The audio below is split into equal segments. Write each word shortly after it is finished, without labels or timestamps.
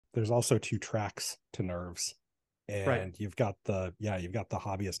there's also two tracks to nerves, Right. and you've got the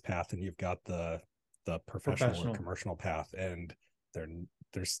hobbyist path, and you've got the professional or Professional. commercial path, and they're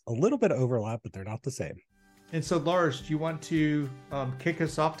there's a little bit of overlap, but they're not the same. And so, Lars, do you want to kick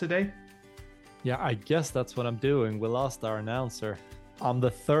us off today? Yeah, I guess that's what I'm doing. We lost our announcer. I'm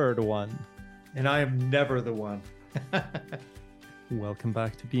the third one. And I am never the one. Welcome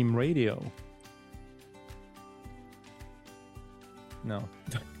back to Beam Radio. No.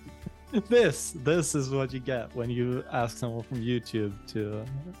 This is what you get when you ask someone from YouTube to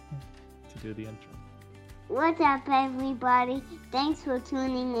do the intro. What's up, everybody? Thanks for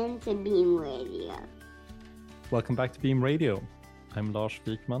tuning in to Beam Radio. Welcome back to Beam Radio. I'm Lars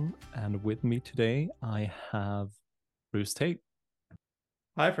Wikman, and with me today I have Bruce Tate.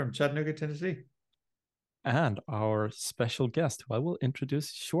 Hi, from Chattanooga, Tennessee. And our special guest, who I will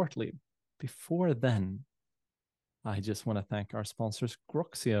introduce shortly. Before then, I just want to thank our sponsors,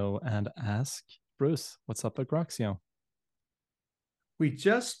 Groxio, and ask Bruce, what's up at Groxio? We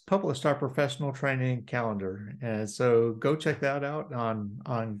just published our professional training calendar. And so go check that out on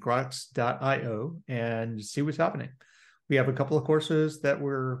grox.io and see what's happening. We have a couple of courses that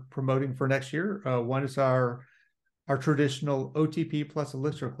we're promoting for next year. One is our traditional OTP plus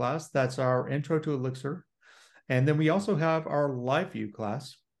Elixir class. That's our intro to Elixir. And then we also have our live view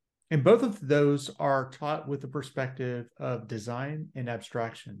class. And both of those are taught with the perspective of design and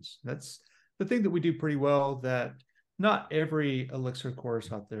abstractions. That's the thing that we do pretty well that not every Elixir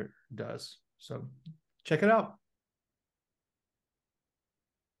course out there does. So check it out.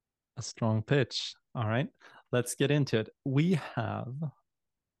 A strong pitch. All right, let's get into it. We have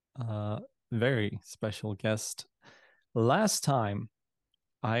a very special guest. Last time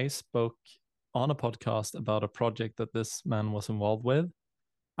I spoke on a podcast about a project that this man was involved with,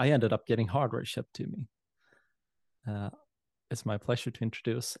 I ended up getting hardware shipped to me. It's my pleasure to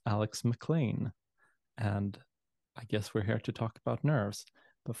introduce Alex McLean. And I guess we're here to talk about nerves.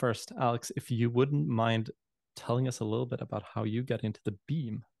 But first, Alex, if you wouldn't mind telling us a little bit about how you got into the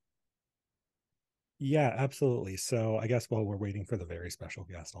Beam. Yeah, absolutely. So I guess while we're waiting for the very special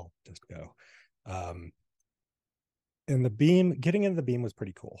guest, I'll just go. And the Beam, getting into the Beam was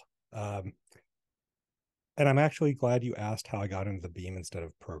pretty cool. And I'm actually glad you asked how I got into the Beam instead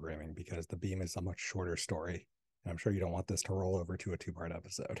of programming, because the Beam is a much shorter story. And I'm sure you don't want this to roll over to a 2-part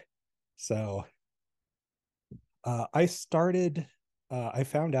episode. So I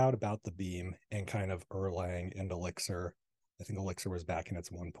found out about the Beam and kind of Erlang and Elixir. I think Elixir was back in its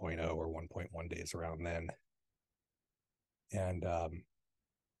 1.0 or 1.1 days around then. And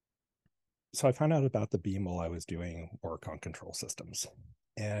so I found out about the Beam while I was doing work on control systems.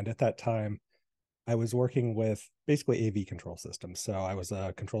 And at that time, I was working with basically AV control systems. So I was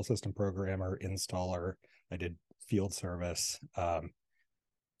a control system programmer, installer. I did field service.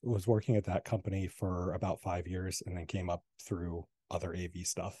 Was working at that company for about 5 years, and then came up through other AV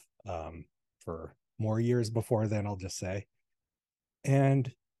stuff for more years before then, I'll just say.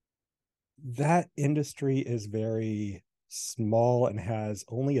 And that industry is very small and has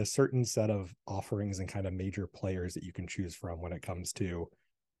only a certain set of offerings and kind of major players that you can choose from when it comes to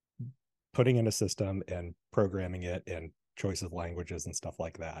putting in a system and programming it and choice of languages and stuff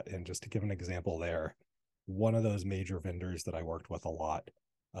like that. And just to give an example there, one of those major vendors that I worked with a lot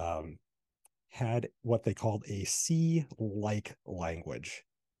had what they called a C-like language.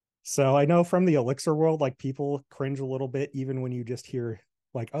 So I know from the Elixir world, like, people cringe a little bit even when you just hear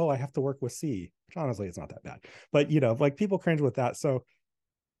like, oh, I have to work with C, which honestly, it's not that bad. But, like, people cringe with that. So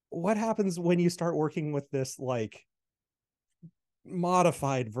what happens when you start working with this like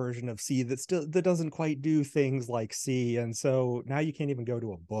modified version of C that doesn't quite do things like C? And so now you can't even go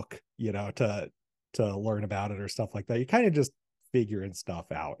to a book, to learn about it or stuff like that. You kind of just figuring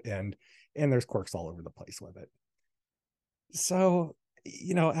stuff out, and there's quirks all over the place with it. So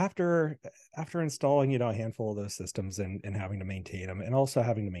after installing a handful of those systems and having to maintain them, and also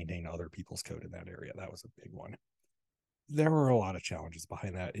having to maintain other people's code in that area, that was a big one. There were a lot of challenges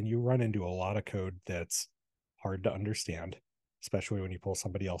behind that, and you run into a lot of code that's hard to understand, especially when you pull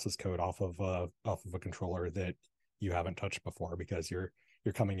somebody else's code off of a controller that you haven't touched before, because you're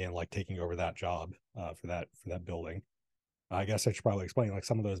coming in, like, taking over that job for that building. I guess I should probably explain, like,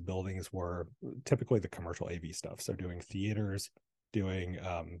 some of those buildings were typically the commercial AV stuff. So doing theaters, doing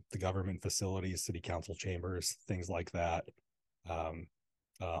the government facilities, city council chambers, things like that,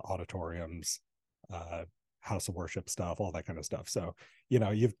 auditoriums, house of worship stuff, all that kind of stuff. So,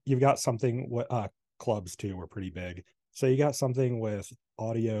 you've got something, clubs too were pretty big. So you got something with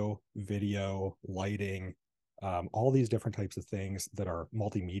audio, video, lighting, all these different types of things that are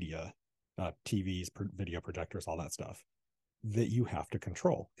multimedia, TVs, video projectors, all that stuff. that you have to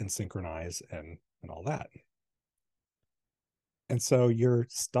control and synchronize and all that. And so you're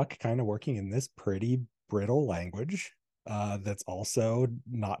stuck kind of working in this pretty brittle language that's also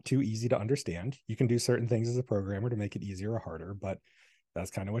not too easy to understand. You can do certain things as a programmer to make it easier or harder, but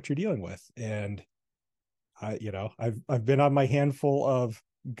that's kind of what you're dealing with. And I've been on my handful of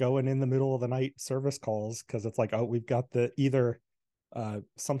going in the middle of the night service calls because it's like, oh, we've got the either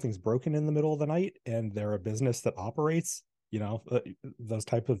something's broken in the middle of the night and they're a business that operates, those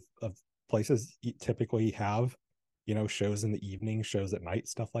type of places typically have, shows in the evening, shows at night,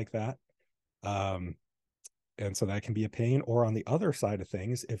 stuff like that. And so that can be a pain. Or on the other side of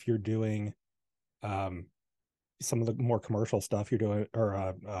things, if you're doing some of the more commercial stuff you're doing,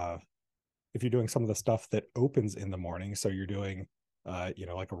 or if you're doing some of the stuff that opens in the morning, so you're doing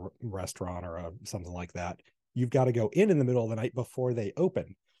like a restaurant or something like that, you've got to go in the middle of the night before they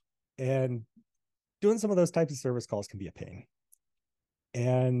open, and doing some of those types of service calls can be a pain.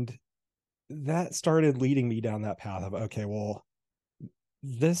 And that started leading me down that path of, okay, well,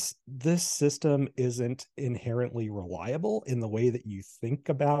 this system isn't inherently reliable in the way that you think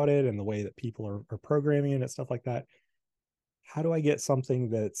about it and the way that people are programming it and stuff like that. How do I get something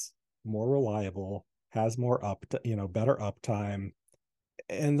that's more reliable, has more better uptime,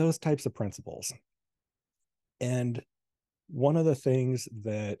 and those types of principles? And one of the things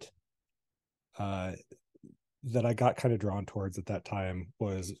that that I got kind of drawn towards at that time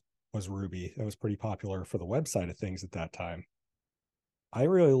was Ruby. It was pretty popular for the web side of things at that time. I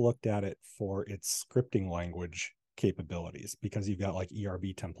really looked at it for its scripting language capabilities because you've got like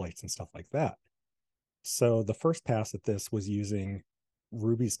ERB templates and stuff like that. So the first pass at this was using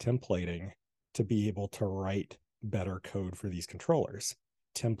Ruby's templating to be able to write better code for these controllers,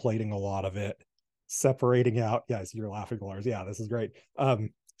 templating a lot of it, separating out. Yes, you're laughing, Lars. Yeah, this is great.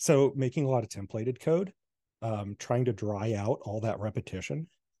 So making a lot of templated code, trying to dry out all that repetition,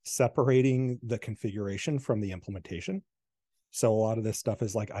 separating the configuration from the implementation. So a lot of this stuff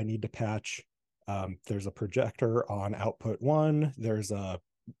is like, I need to patch, there's a projector on output 1, there's a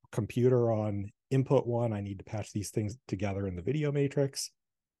computer on input 1, I need to patch these things together in the video matrix.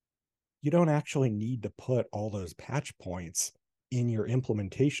 You don't actually need to put all those patch points in your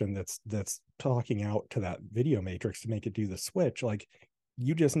implementation that's talking out to that video matrix to make it do the switch. Like,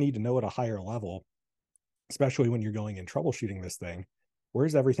 you just need to know at a higher level, especially when you're going and troubleshooting this thing,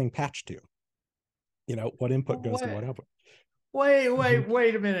 where's everything patched to? What input goes to what output? Wait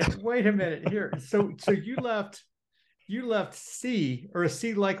a minute here. So you left C, or a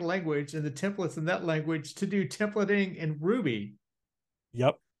C-like language, and the templates in that language to do templating in Ruby.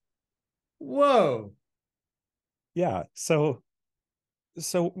 Yep. Whoa. Yeah. So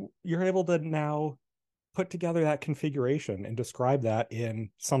you're able to now put together that configuration and describe that in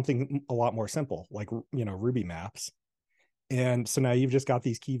something a lot more simple, like, Ruby maps. And so now you've just got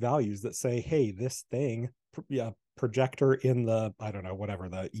these key values that say, hey, this thing, projector in the, I don't know, whatever,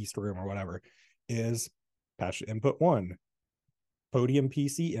 the East room or whatever, is patched to input 1. Podium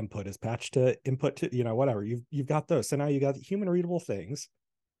PC input is patched to input 2, whatever. You've got those. So now you got human readable things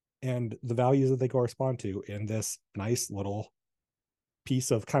and the values that they correspond to in this nice little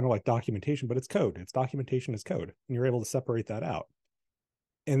piece of kind of like documentation, but it's code. It's documentation is code. And you're able to separate that out.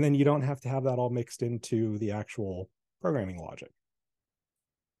 And then you don't have to have that all mixed into the actual programming logic.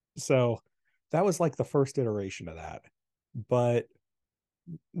 So that was like the first iteration of that. But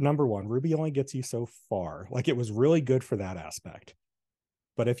number one, Ruby only gets you so far. Like, it was really good for that aspect.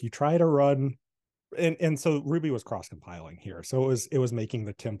 But if you try to run, and so Ruby was cross-compiling here. So it was making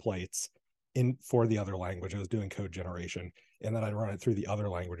the templates in for the other language. It was doing code generation. And then I'd run it through the other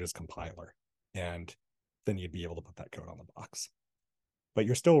language's compiler. And then you'd be able to put that code on the box. But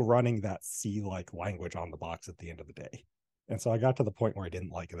you're still running that C-like language on the box at the end of the day. And so I got to the point where I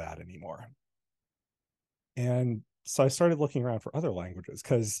didn't like that anymore. And so I started looking around for other languages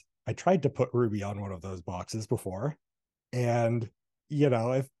because I tried to put Ruby on one of those boxes before. And,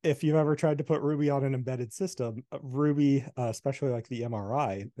 if you've ever tried to put Ruby on an embedded system, Ruby, especially like the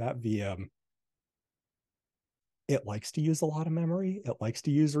MRI, that VM, it likes to use a lot of memory. It likes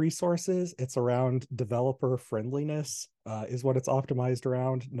to use resources. It's around developer friendliness, is what it's optimized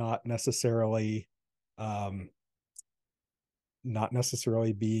around, not necessarily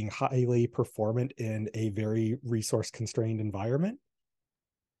being highly performant in a very resource constrained environment.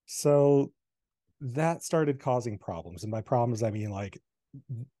 So that started causing problems. And by problems, I mean, like,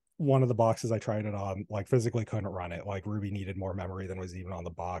 one of the boxes I tried it on, like, physically couldn't run it. Like, Ruby needed more memory than was even on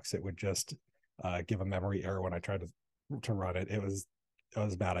the box. It would just give a memory error when I tried to run it. It was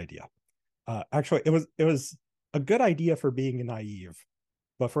a bad idea. Actually, it was a good idea for being naive,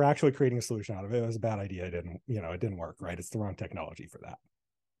 But for actually creating a solution out of it, it was a bad idea. It didn't work, right? It's the wrong technology for that.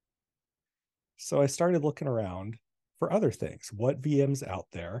 So I started looking around for other things. What VMs out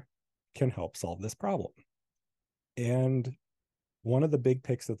there can help solve this problem? And one of the big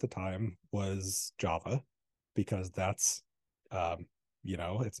picks at the time was Java, because that's,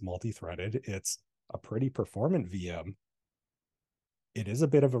 it's multi-threaded. It's a pretty performant VM. It is a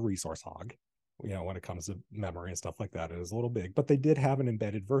bit of a resource hog, when it comes to memory and stuff like that. It is a little big, but they did have an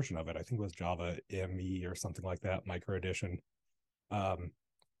embedded version of it. I think it was Java ME or something like that, Micro Edition.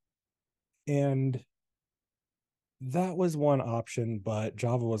 And that was one option, but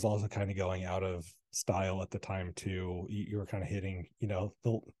Java was also kind of going out of style at the time too. You were kind of hitting,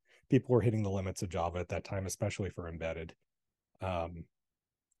 people were hitting the limits of Java at that time, especially for embedded. And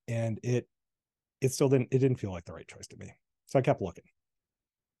it didn't feel like the right choice to me. So I kept looking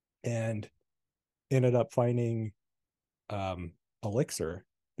and ended up finding Elixir,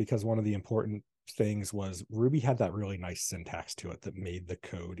 because one of the important things was Ruby had that really nice syntax to it that made the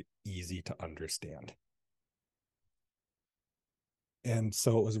code easy to understand. And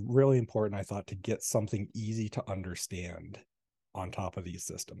so it was really important, I thought, to get something easy to understand on top of these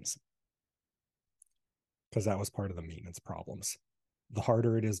systems, because that was part of the maintenance problems. The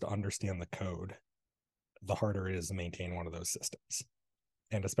harder it is to understand the code, the harder it is to maintain one of those systems.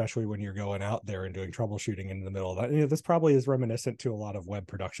 And especially when you're going out there and doing troubleshooting in the middle of that, this probably is reminiscent to a lot of web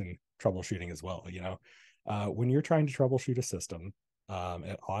production troubleshooting as well. When you're trying to troubleshoot a system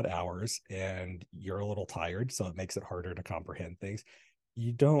at odd hours and you're a little tired, so it makes it harder to comprehend things,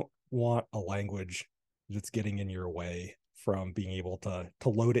 you don't want a language that's getting in your way from being able to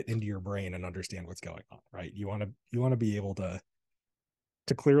load it into your brain and understand what's going on, right? You want to be able to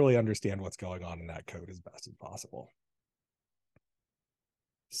clearly understand what's going on in that code as best as possible.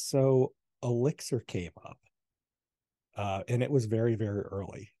 So Elixir came up, and it was very, very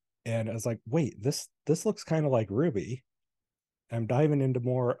early. And I was like, wait, this looks kind of like Ruby. I'm diving into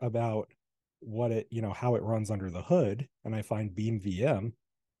more about what it, how it runs under the hood. And I find Beam VM,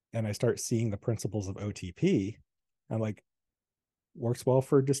 and I start seeing the principles of OTP. I'm like, works well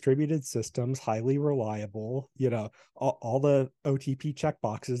for distributed systems, highly reliable, all the OTP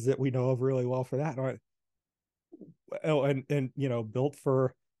checkboxes that we know of really well for that. And built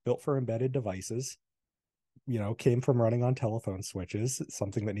for embedded devices, came from running on telephone switches,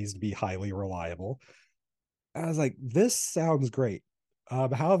 something that needs to be highly reliable. I was like, this sounds great. How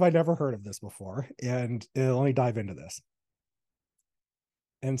have I never heard of this before? And let me dive into this.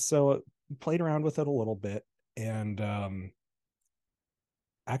 And so played around with it a little bit, and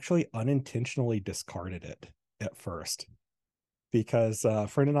actually unintentionally discarded it at first, because a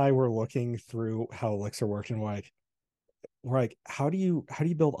friend and I were looking through how Elixir worked, and we're like, how do you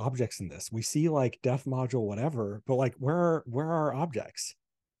build objects in this? We see like def module, whatever, but like, where are objects?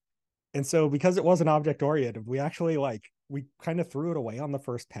 And so because it wasn't object oriented, we actually we kind of threw it away on the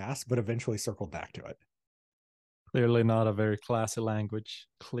first pass, but eventually circled back to it. Clearly not a very classy language.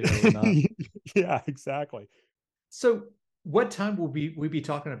 Clearly not. Yeah, exactly. So what time will we be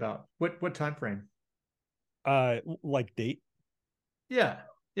talking about? What time frame? Like date? Yeah.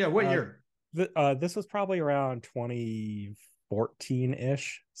 What year? This was probably around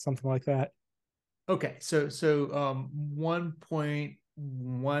 2014-ish, something like that. Okay, so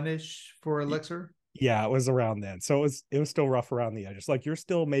 1.1-ish for Elixir. Yeah, it was around then. So it was still rough around the edges. Like, you're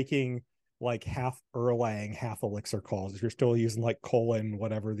still making like half Erlang, half Elixir calls. You're still using like colon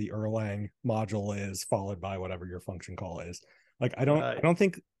whatever the Erlang module is, followed by whatever your function call is. Like, I don't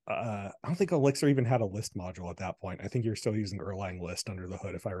think Elixir even had a list module at that point. I think you're still using Erlang list under the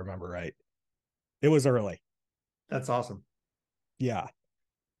hood, if I remember right. It was early. That's awesome. Yeah.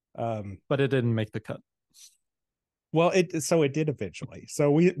 But it didn't make the cut. Well, it did eventually.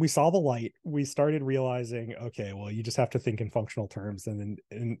 So we saw the light. We started realizing, okay, well, you just have to think in functional terms. And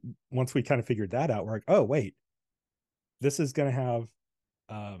once we kind of figured that out, we're like, oh, wait, this is going to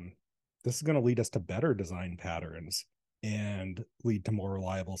lead us to better design patterns and lead to more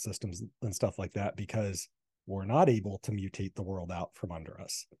reliable systems and stuff like that, because we're not able to mutate the world out from under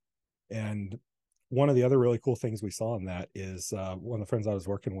us. And one of the other really cool things we saw in that is one of the friends I was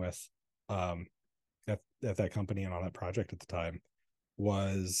working with at that company and on that project at the time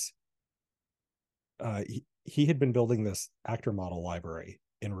was he had been building this actor model library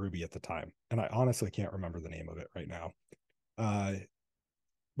in Ruby at the time, and I honestly can't remember the name of it right now,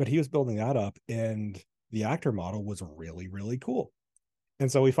 but he was building that up, and the actor model was really, really cool.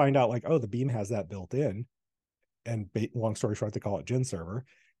 And so we find out, like, oh, the Beam has that built in, and long story short, they call it Gen Server,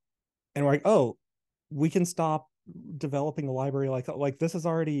 and we're like, oh, we can stop developing a library like that. Like, this is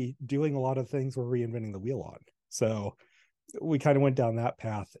already doing a lot of things we're reinventing the wheel on. So we kind of went down that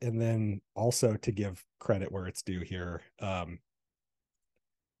path. And then also, to give credit where it's due here,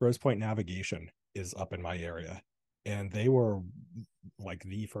 Rose Point Navigation is up in my area, and they were like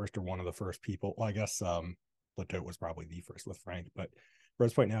the first or one of the first people. Well, I guess Latote was probably the first with Frank, but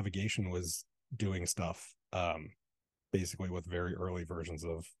Rose Point Navigation was doing stuff basically with very early versions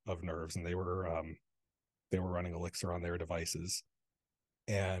of nerves, and they were running Elixir on their devices.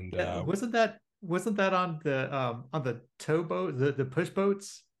 And wasn't that on the towboat, the push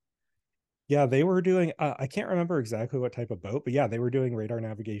boats? Yeah, they were doing I can't remember exactly what type of boat, but yeah, they were doing radar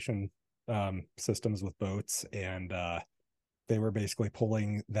navigation systems with boats, and they were basically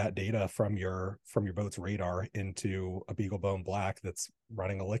pulling that data from your boat's radar into a BeagleBone Black that's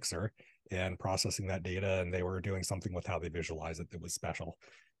running Elixir and processing that data, and they were doing something with how they visualize it that was special.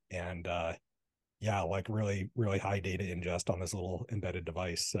 And yeah, like really, really high data ingest on this little embedded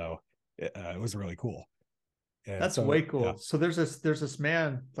device. So it was really cool. And that's way cool. Yeah. So there's this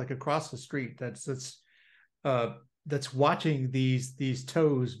man like across the street that's watching these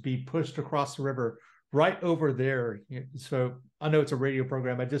tows be pushed across the river right over there. So I know it's a radio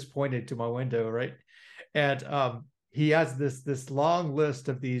program. I just pointed to my window, right? And he has this long list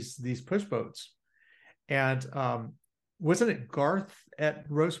of these push boats. And wasn't it Garth at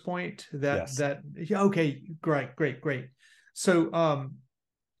Rose Point yes. Okay, great. So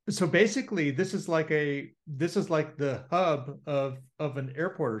basically this is like the hub of an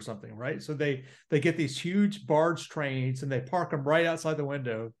airport or something, right? So they get these huge barge trains and they park them right outside the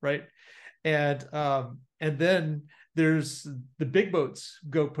window, right? And then there's the big boats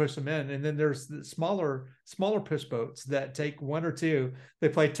go push them in, and then there's the smaller push boats that take one or two. They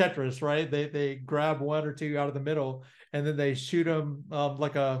play Tetris, right? They grab one or two out of the middle, and then they shoot them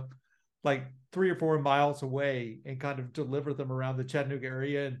like 3 or 4 miles away and kind of deliver them around the Chattanooga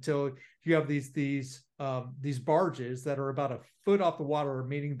area until you have these barges that are about a foot off the water,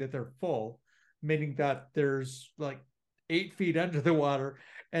 meaning that they're full, meaning that there's like 8 feet under the water.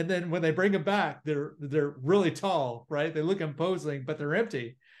 And then when they bring them back, they're really tall, right? They look imposing, but they're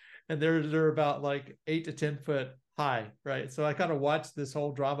empty. And they're about like 8 to 10 foot high, right? So I kind of watch this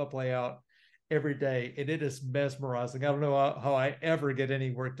whole drama play out every day, and it is mesmerizing. I don't know how I ever get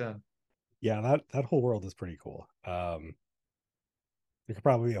any work done. Yeah, that whole world is pretty cool. There could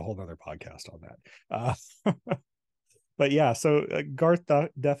probably be a whole nother podcast on that. But yeah, so Garth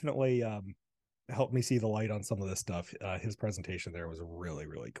definitely helped me see the light on some of this stuff. His presentation there was really,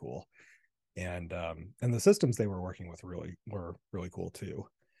 really cool. And the systems they were working with were really cool too.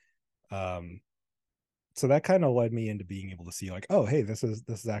 So that kind of led me into being able to see like, oh, hey, this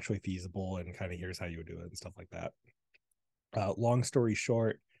is actually feasible, and kind of here's how you would do it and stuff like that. Long story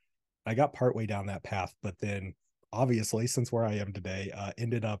short, I got partway down that path, but then obviously, since where I am today,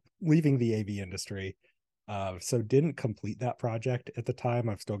 ended up leaving the AV industry. So didn't complete that project at the time.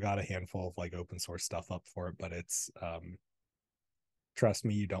 I've still got a handful of like open source stuff up for it, but it's trust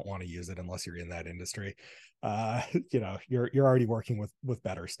me, you don't want to use it unless you're in that industry. You're already working with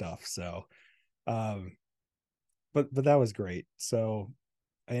better stuff. So but that was great. So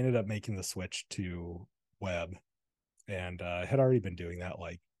I ended up making the switch to web, and had already been doing that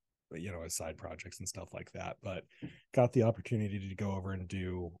like as side projects and stuff like that, but got the opportunity to go over and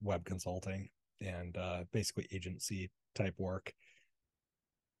do web consulting and basically agency type work.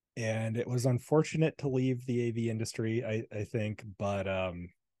 And it was unfortunate to leave the AV industry, I think, but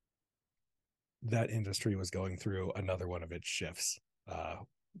that industry was going through another one of its shifts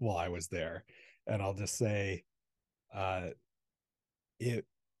while I was there. And I'll just say it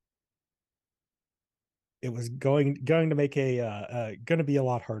was going to make going to be a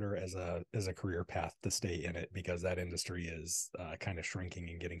lot harder as a career path to stay in it, because that industry is kind of shrinking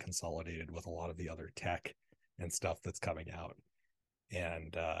and getting consolidated with a lot of the other tech and stuff that's coming out.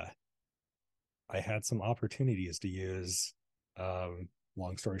 And I had some opportunities to use,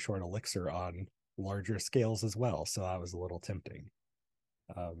 long story short, Elixir on larger scales as well. So that was a little tempting.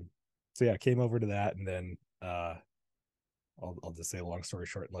 So yeah, I came over to that, and then I'll just say long story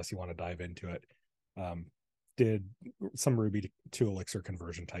short, unless you want to dive into it. Did some Ruby to Elixir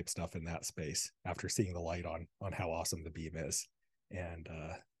conversion type stuff in that space after seeing the light on how awesome the beam is, and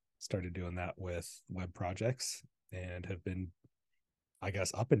started doing that with web projects, and have been, I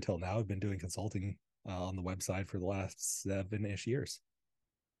guess up until now, I've been doing consulting on the website for the last 7-ish years.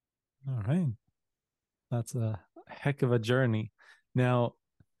 All right. That's a heck of a journey. Now,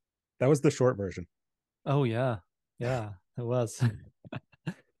 that was the short version. Oh yeah, it was.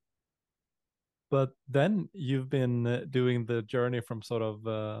 But then you've been doing the journey from sort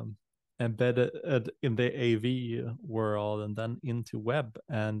of embedded in the AV world and then into web,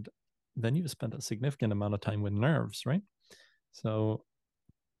 and then you spent a significant amount of time with nerves, right? So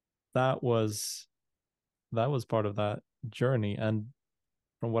that was part of that journey. And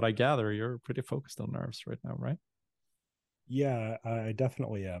from what I gather, you're pretty focused on nerves right now, right? Yeah, I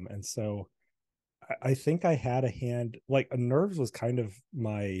definitely am. And so I think I had a hand, like nerves was kind of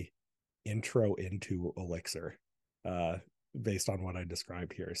my intro into Elixir, uh, based on what I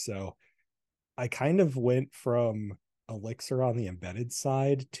described here. So I kind of went from Elixir on the embedded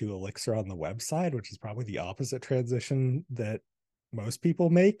side to Elixir on the web side, which is probably the opposite transition that most people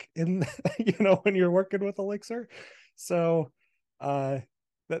make in when you're working with Elixir. So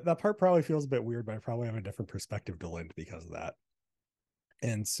that part probably feels a bit weird, but I probably have a different perspective to lend because of that.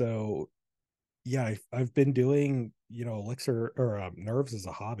 And so yeah, I've been doing Elixir or nerves as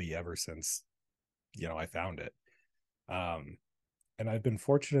a hobby ever since I found it. And I've been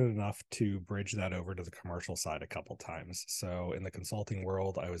fortunate enough to bridge that over to the commercial side a couple times. So in the consulting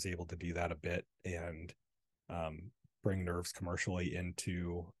world, I was able to do that a bit and bring nerves commercially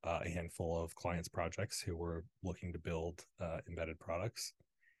into a handful of clients' projects who were looking to build embedded products.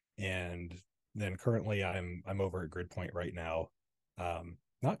 And then currently I'm over at Gridpoint right now,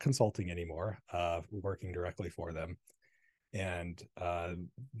 not consulting anymore, working directly for them. And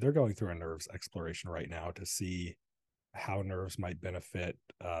they're going through a nerves exploration right now to see how nerves might benefit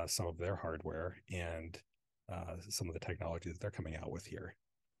some of their hardware and some of the technology that they're coming out with here.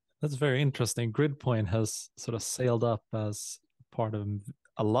 That's very interesting. Gridpoint has sort of sailed up as part of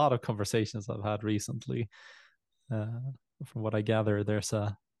a lot of conversations I've had recently. From what I gather, there's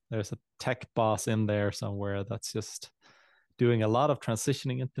a tech boss in there somewhere that's just doing a lot of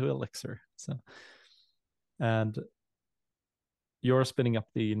transitioning into Elixir. So, and you're spinning up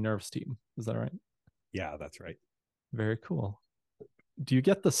the nerves team, is that right? Yeah, that's right. Very cool. Do you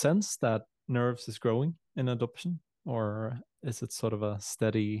get the sense that nerves is growing in adoption, or is it sort of a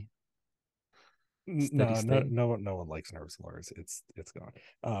steady state? No one likes nerves lures. It's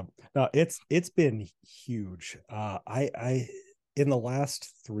gone. No, it's been huge. I in the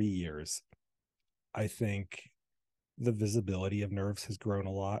last 3 years, I think the visibility of nerves has grown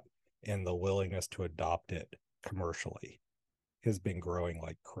a lot, and the willingness to adopt it commercially has been growing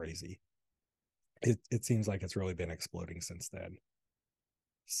like crazy. It seems like it's really been exploding since then.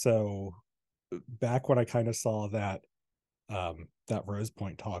 So back when I kind of saw that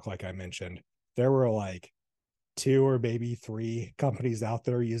Rosepoint talk, like I mentioned, there were like 2 or maybe 3 companies out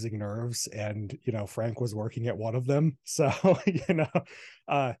there using nerves, and Frank was working at one of them. So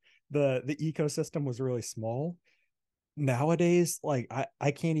the ecosystem was really small. Nowadays, like I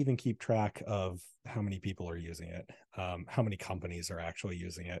can't even keep track of how many people are using it, how many companies are actually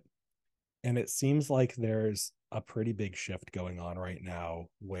using it. And it seems like there's a pretty big shift going on right now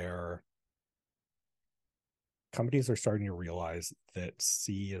where companies are starting to realize that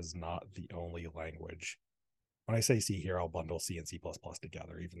C is not the only language. When I say C here, I'll bundle C and C++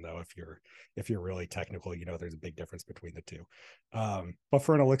 together, even though if you're really technical, there's a big difference between the two. But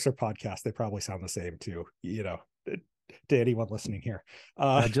for an Elixir podcast, they probably sound the same too, to anyone listening here.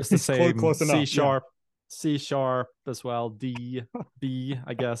 Just the same, close enough. C#, C# as well, D, B,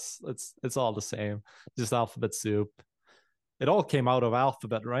 I guess it's all the same, just alphabet soup. It all came out of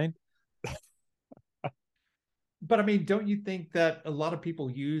alphabet, right? But I mean, don't you think that a lot of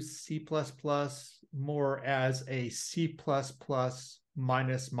people use C++ more as a C++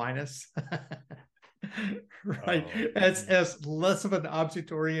 minus minus? Right? As less of an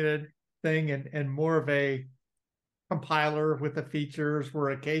object-oriented thing and more of a compiler with the features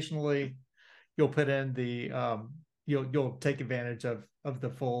where occasionally you'll put in the you'll take advantage of the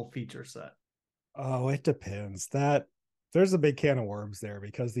full feature set. Oh, it depends. That there's a big can of worms there,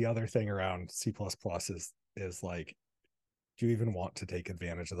 because the other thing around C++ is like, do you even want to take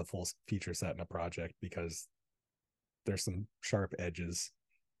advantage of the full feature set in a project, because there's some sharp edges.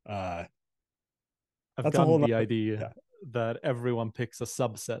 I've gotten the idea that everyone picks a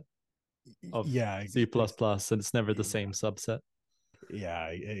subset of C++, and it's never the same subset. Yeah,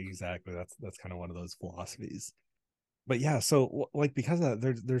 exactly. That's kind of one of those philosophies. But yeah, so like, because of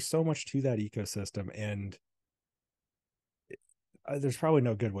that, there's so much to that ecosystem, and there's probably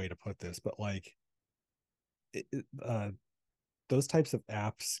no good way to put this, but like those types of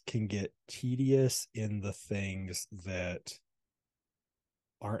apps can get tedious in the things that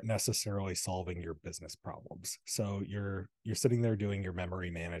aren't necessarily solving your business problems. So you're sitting there doing your memory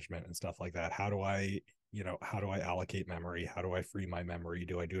management and stuff like that. How do I allocate memory? How do I free my memory?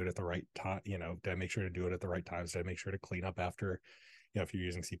 Do I do it at the right time? Do I make sure to do it at the right times? Do I make sure to clean up after, if you're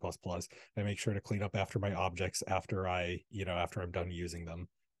using C++, I make sure to clean up after my objects after after I'm done using them.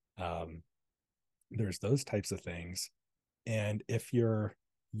 There's those types of things. And if you're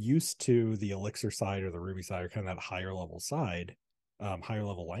used to the Elixir side or the Ruby side, or kind of that higher level side, higher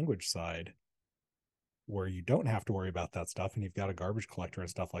level language side, where you don't have to worry about that stuff and you've got a garbage collector and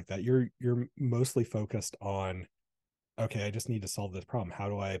stuff like that. You're mostly focused on, okay, I just need to solve this problem. How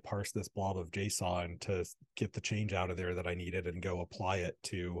do I parse this blob of JSON to get the change out of there that I needed and go apply it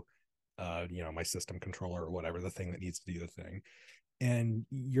to my system controller or whatever, the thing that needs to do the thing. And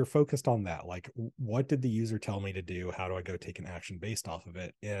you're focused on that. Like, what did the user tell me to do? How do I go take an action based off of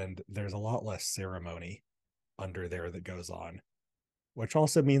it? And there's a lot less ceremony under there that goes on, which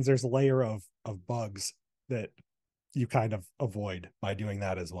also means there's a layer of bugs that you kind of avoid by doing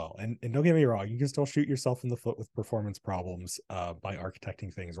that as well. And don't get me wrong, you can still shoot yourself in the foot with performance problems by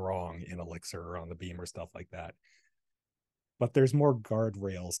architecting things wrong in Elixir or on the Beam or stuff like that. But there's more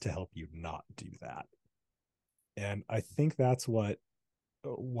guardrails to help you not do that. And I think that's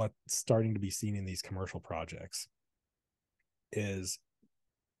what's starting to be seen in these commercial projects, is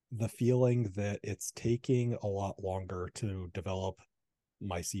the feeling that it's taking a lot longer to develop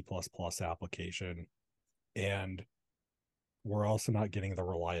my C++ application, and we're also not getting the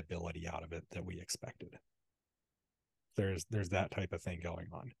reliability out of it that we expected. There's that type of thing going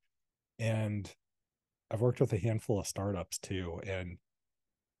on. And I've worked with a handful of startups too, and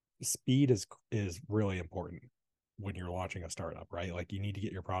speed is really important when you're launching a startup, right? Like, you need to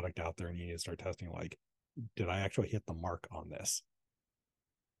get your product out there and you need to start testing, like, did I actually hit the mark on this?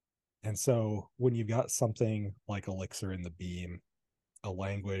 And so when you've got something like Elixir in the Beam, a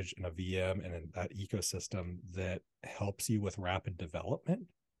language and a VM and that ecosystem that helps you with rapid development,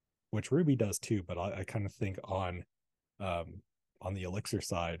 which Ruby does too, but I kind of think on the Elixir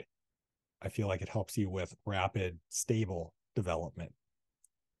side, I feel like it helps you with rapid, stable development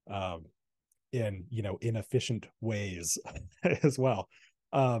in efficient ways as well.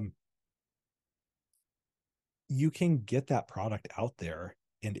 You can get that product out there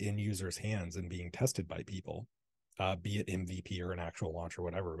and in users' hands and being tested by people, be it MVP or an actual launch or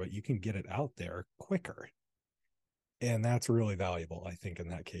whatever, but you can get it out there quicker. And that's really valuable, I think, in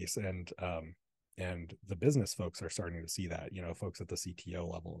that case. And the business folks are starting to see that, folks at the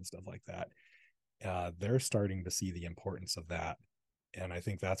CTO level and stuff like that. They're starting to see the importance of that. And I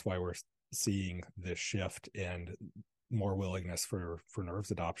think that's why we're seeing this shift and more willingness for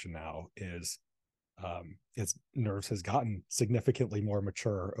Nerves adoption now is Nerves has gotten significantly more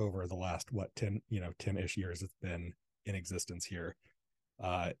mature over the last 10-ish years it's been in existence here.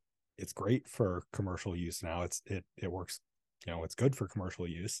 It's great for commercial use now. It works, it's good for commercial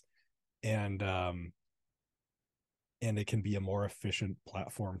use, and it can be a more efficient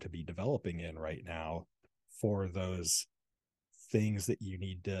platform to be developing in right now for those things that you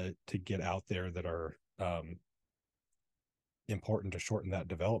need to get out there that are important to shorten that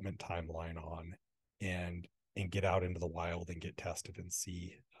development timeline on, and get out into the wild and get tested and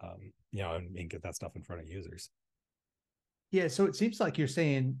see, and get that stuff in front of users. Yeah. So it seems like you're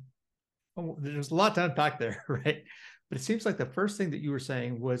saying, there's a lot to unpack there, right? But it seems like the first thing that you were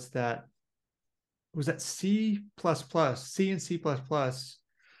saying was that C++, C and C++,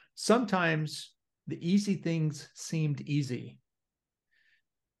 sometimes the easy things seemed easy,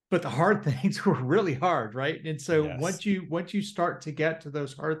 but the hard things were really hard, right? And so Yes. once you start to get to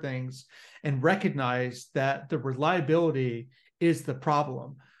those hard things and recognize that the reliability is the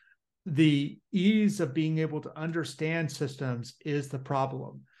problem, the ease of being able to understand systems is the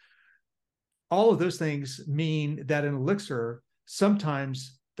problem. All of those things mean that in Elixir,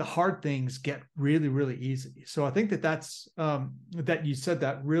 sometimes the hard things get really, really easy. So I think that's that you said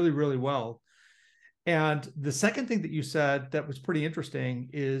that really, really well. And the second thing that you said that was pretty interesting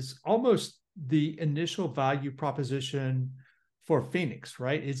is almost the initial value proposition for Phoenix,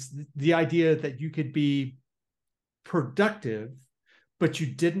 right? It's the idea that you could be productive, but you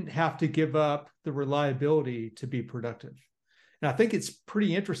didn't have to give up the reliability to be productive. And I think it's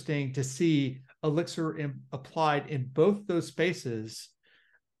pretty interesting to see Elixir applied in both those spaces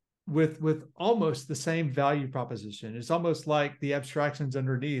with almost the same value proposition. It's almost like the abstractions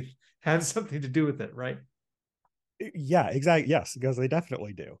underneath have something to do with it, right? Yeah, exactly. Yes, because they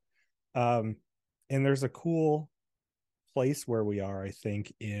definitely do. And there's a cool place where we are, I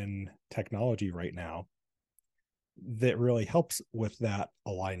think, in technology right now that really helps with that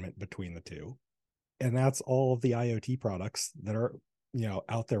alignment between the two. And that's all of the IoT products that are,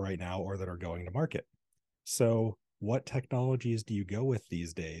 out there right now or that are going to market. So what technologies do you go with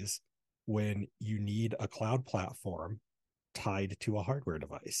these days when you need a cloud platform tied to a hardware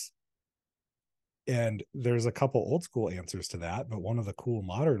device? And there's a couple old school answers to that, but one of the cool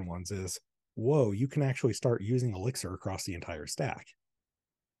modern ones is, whoa, you can actually start using Elixir across the entire stack.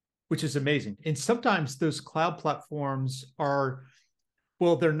 Which is amazing. And sometimes those cloud platforms are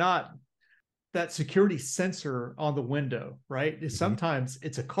Well, they're not that security sensor on the window, right? Sometimes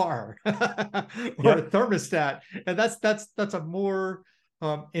it's a car or a thermostat, and that's a more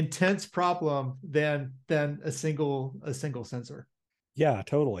intense problem than a single sensor. Yeah,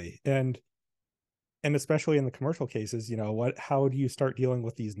 totally. And especially in the commercial cases, how do you start dealing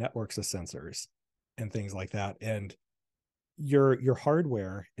with these networks of sensors and things like that? And your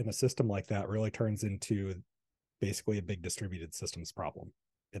hardware in a system like that really turns into basically a big distributed systems problem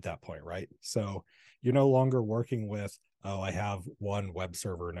at that point, right? So you're no longer working with, oh, I have one web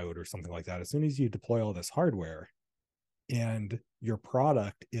server node or something like that. As soon as you deploy all this hardware, and your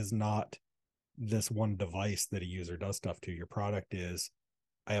product is not this one device that a user does stuff to, your product is,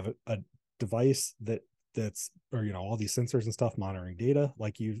 I have a device that's all these sensors and stuff monitoring data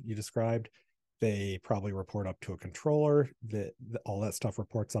like you described. They probably report up to a controller, that all that stuff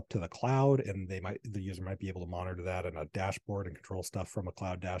reports up to the cloud, and the user might be able to monitor that in a dashboard and control stuff from a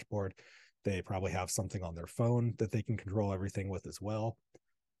cloud dashboard. They probably have something on their phone that they can control everything with as well.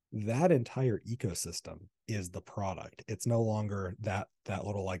 That entire ecosystem is the product. It's no longer that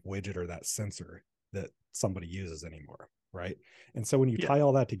little like widget or that sensor that somebody uses anymore, right? And so when you tie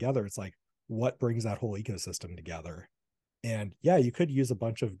all that together, it's like, what brings that whole ecosystem together? And yeah, you could use a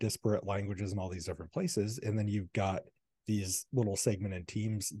bunch of disparate languages in all these different places, and then you've got these little segmented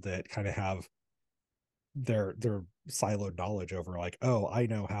teams that kind of have their siloed knowledge over like, oh, I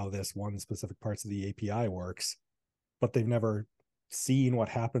know how this one specific parts of the API works, but they've never seen what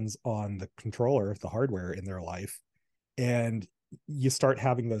happens on the controller, the hardware in their life. And you start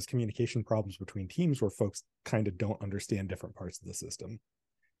having those communication problems between teams where folks kind of don't understand different parts of the system.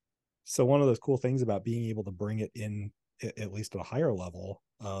 So one of those cool things about being able to bring it in, at least at a higher level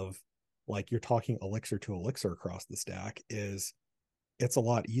of like, you're talking Elixir to Elixir across the stack, is it's a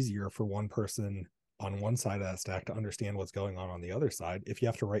lot easier for one person on one side of that stack to understand what's going on the other side. If you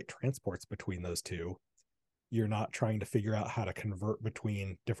have to write transports between those two, you're not trying to figure out how to convert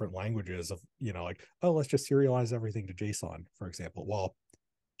between different languages of, like, oh, let's just serialize everything to JSON, for example. Well,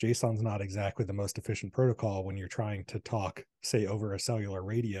 JSON's not exactly the most efficient protocol when you're trying to talk, say, over a cellular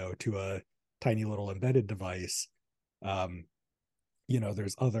radio to a tiny little embedded device.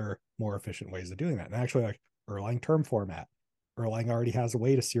 There's other more efficient ways of doing that. And actually, like Erlang term format, Erlang already has a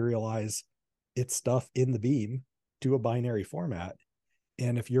way to serialize its stuff in the beam to a binary format.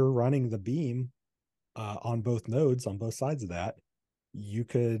 And if you're running the beam on both nodes, on both sides of that, you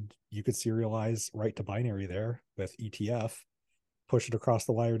could serialize right to binary there with ETF, push it across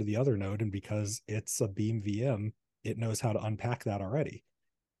the wire to the other node, and because it's a beam VM, it knows how to unpack that already.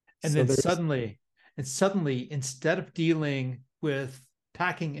 And so then suddenly, instead of dealing with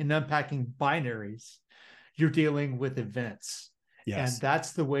packing and unpacking binaries, you're dealing with events. Yes. And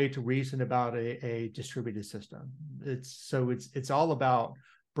that's the way to reason about a distributed system. It's all about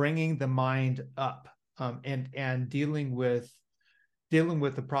bringing the mind up, and dealing with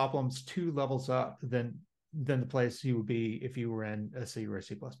the problems 2 levels up than the place you would be if you were in a C or a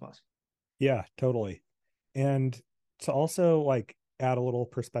C++. Yeah, totally. And to also like add a little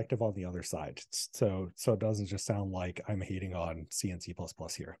perspective on the other side, so it doesn't just sound like I'm hating on C and C++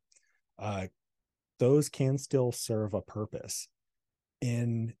 here. Those can still serve a purpose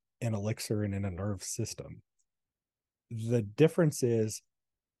in an Elixir and in a Nerve system. The difference is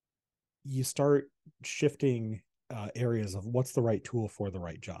you start shifting areas of what's the right tool for the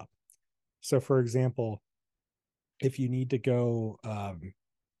right job. So for example, if you need to go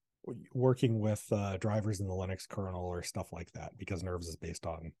working with drivers in the Linux kernel or stuff like that, because Nerves is based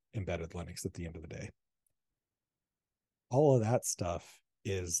on embedded Linux at the end of the day, all of that stuff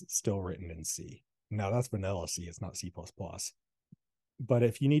is still written in C. Now that's vanilla C, it's not C++. But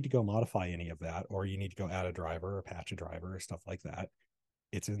if you need to go modify any of that, or you need to go add a driver or patch a driver or stuff like that,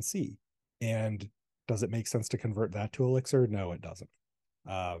 it's in C. And does it make sense to convert that to Elixir? No, it doesn't.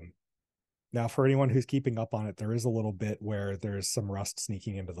 Now, for anyone who's keeping up on it, there is a little bit where there's some Rust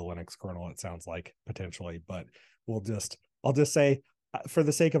sneaking into the Linux kernel, it sounds like, potentially. But I'll just say, for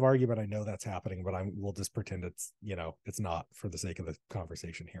the sake of argument, I know that's happening, but we'll just pretend it's not, for the sake of the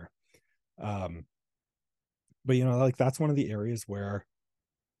conversation here. But like that's one of the areas where,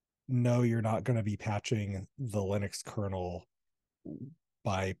 no, you're not going to be patching the Linux kernel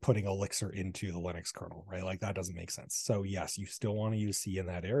by putting Elixir into the Linux kernel, right? Like that doesn't make sense. So yes, you still want to use C in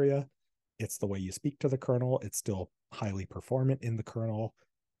that area. It's the way you speak to the kernel. It's still highly performant in the kernel,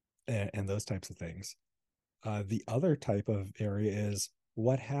 and those types of things. The other type of area is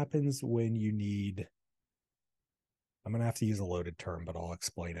what happens when you need, I'm going to have to use a loaded term, but I'll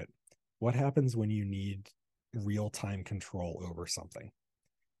explain it. What happens when you need real-time control over something?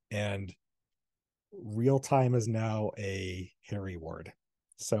 And real-time is now a hairy word.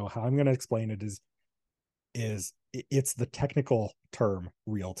 So how I'm going to explain it is it's the technical term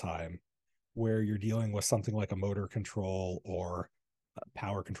real time, where you're dealing with something like a motor control or a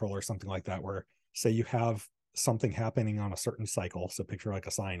power control or something like that, where say you have something happening on a certain cycle. So picture like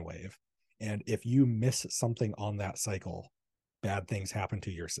a sine wave. And if you miss something on that cycle, bad things happen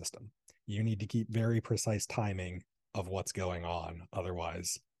to your system. You need to keep very precise timing of what's going on.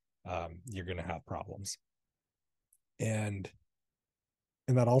 Otherwise, you're going to have problems. And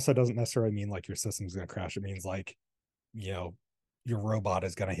that also doesn't necessarily mean like your system's going to crash. It means like, your robot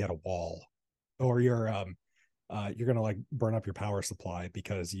is going to hit a wall, or you're going to like burn up your power supply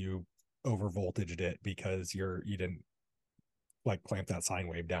because you over voltaged it because you didn't like clamp that sine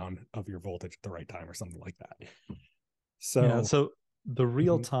wave down of your voltage at the right time or something like that. So the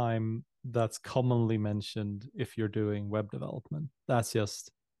real time that's commonly mentioned if you're doing web development, that's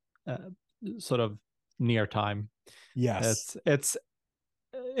just sort of near time. Yes,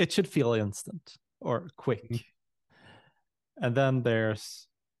 it should feel instant or quick. And then there's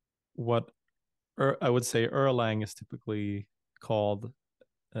what I would say Erlang is typically called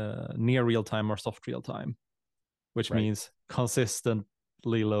near real time or soft real time, which means consistently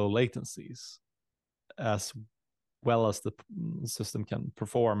low latencies, as well as the system can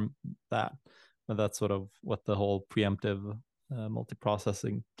perform that. And that's sort of what the whole preemptive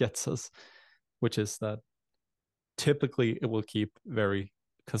multiprocessing gets us, which is that typically it will keep very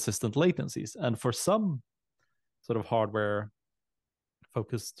consistent latencies. And for some sort of hardware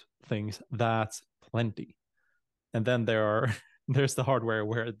focused things, that's plenty. And then there's the hardware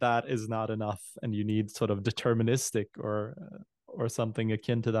where that is not enough, and you need sort of deterministic or something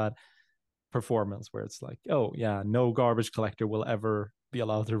akin to that performance, where it's like, oh yeah, no garbage collector will ever be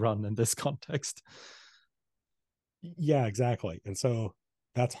allowed to run in this context. Yeah, exactly. And so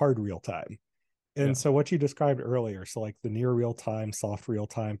that's hard real time. And so what you described earlier, so like the near real time, soft real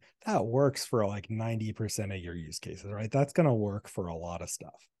time, that works for like 90% of your use cases, right? That's going to work for a lot of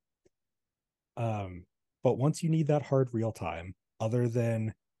stuff. But once you need that hard real time, other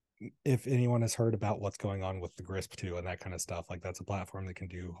than if anyone has heard about what's going on with the GRISP2 and that kind of stuff, like that's a platform that can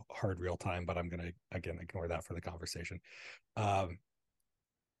do hard real time, but I'm going to, again, ignore that for the conversation.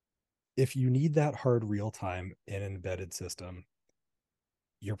 If you need that hard real time in an embedded system,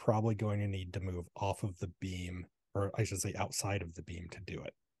 you're probably going to need to move off of the beam, or I should say outside of the beam, to do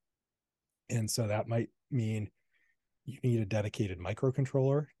it. And so that might mean you need a dedicated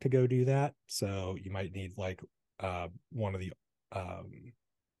microcontroller to go do that. So you might need like one of the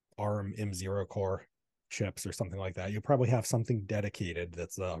ARM M0 core chips or something like that. You'll probably have something dedicated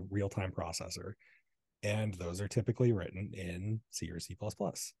that's a real-time processor. And those are typically written in C or C++.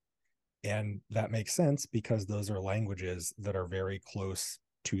 And that makes sense because those are languages that are very close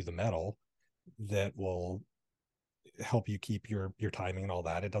to the metal that will help you keep your timing and all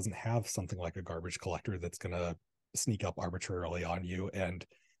that. It doesn't have something like a garbage collector that's going to sneak up arbitrarily on you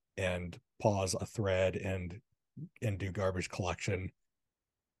and pause a thread and do garbage collection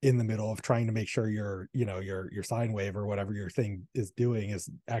in the middle of trying to make sure your sine wave or whatever your thing is doing is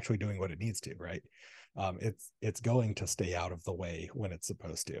actually doing what it needs to, right? It's going to stay out of the way when it's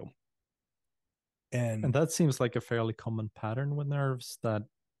supposed to. And that seems like a fairly common pattern with nerves, that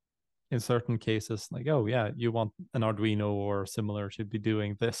in certain cases, like, oh yeah, you want an Arduino or similar should be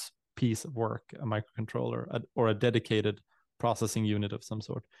doing this piece of work, a microcontroller or a dedicated processing unit of some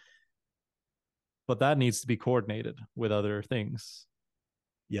sort. But that needs to be coordinated with other things.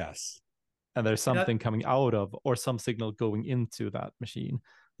 Yes. And there's something coming out of, or some signal going into that machine.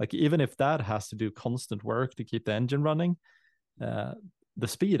 Like even if that has to do constant work to keep the engine running, the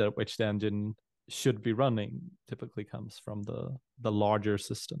speed at which the engine should be running typically comes from the larger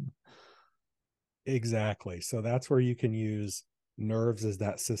system. Exactly. So that's where you can use nerves as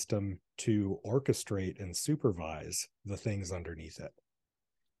that system to orchestrate and supervise the things underneath it.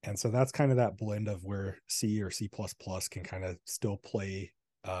 And so that's kind of that blend of where C or C++ can kind of still play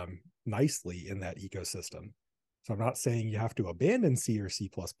nicely in that ecosystem. So I'm not saying you have to abandon C or C++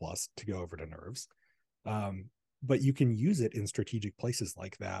 to go over to nerves, but you can use it in strategic places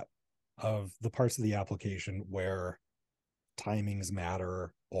like that, of the parts of the application where timings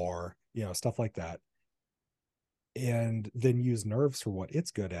matter or stuff like that, and then use nerves for what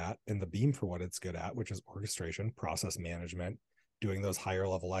it's good at and the beam for what it's good at, which is orchestration, process management, doing those higher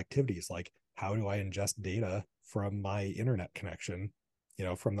level activities like how do I ingest data from my internet connection,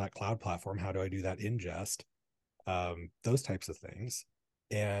 from that cloud platform, how do I do that ingest, those types of things.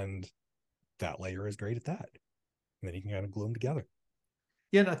 And that layer is great at that, and then you can kind of glue them together.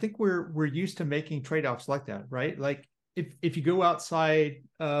 Yeah, and I think we're used to making trade-offs like that, right? Like if you go outside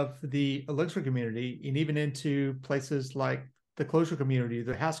of the Elixir community and even into places like the Clojure community,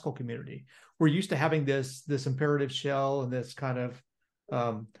 the Haskell community. We're used to having this imperative shell and this kind of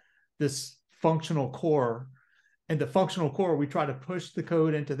this functional core. And the functional core, we try to push the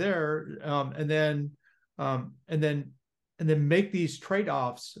code into there, and then make these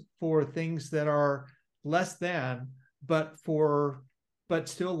trade-offs for things that are less than, but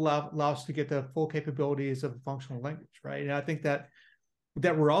still allow us to get the full capabilities of a functional language, right? And I think that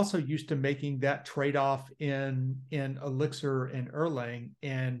we're also used to making that trade-off in Elixir and Erlang,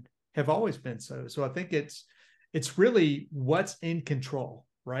 and have always been so. So I think it's really what's in control,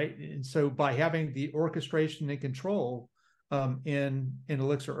 right? And so by having the orchestration and control in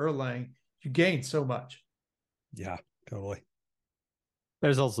Elixir Erlang, you gain so much. Yeah, totally.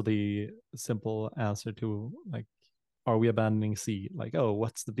 There's also the simple answer to, like, are we abandoning C? Like, oh,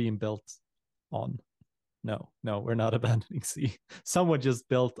 what's the beam built on? No, we're not abandoning C. Someone just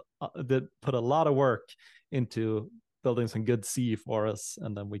put a lot of work into building some good C for us,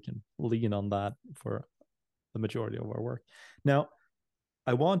 and then we can lean on that for the majority of our work. Now,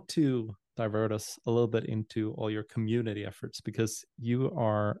 I want to divert us a little bit into all your community efforts, because you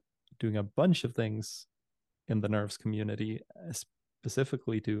are doing a bunch of things in the Nerves community,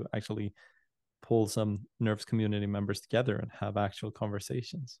 specifically to actually pull some Nerves community members together and have actual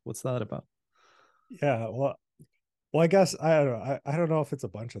conversations. What's that about? Yeah, well, I guess I don't know. I don't know if it's a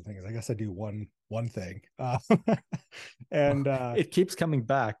bunch of things. I guess I do one thing, and it keeps coming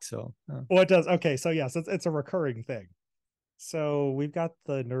back. So, well, it does. Okay, so yes, it's a recurring thing. So we've got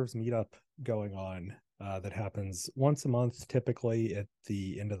the Nerves meetup going on that happens once a month, typically at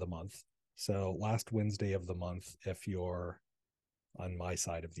the end of the month. So last Wednesday of the month, if you're on my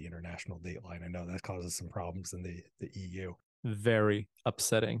side of the international date line. I know that causes some problems in the EU. Very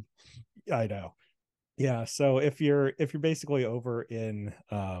upsetting. I know. Yeah. So if you're basically over in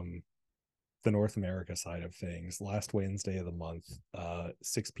the North America side of things, last Wednesday of the month,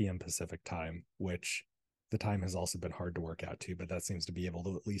 6 p.m. Pacific time, which the time has also been hard to work out too, but that seems to be able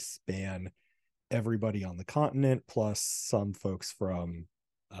to at least span everybody on the continent, plus some folks from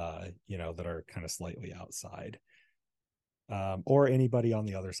that are kind of slightly outside. Or anybody on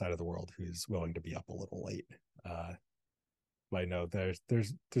the other side of the world who's willing to be up a little late. I know there's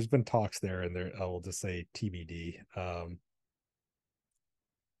been talks there, and I will just say TBD.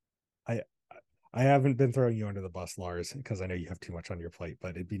 I haven't been throwing you under the bus, Lars, because I know you have too much on your plate,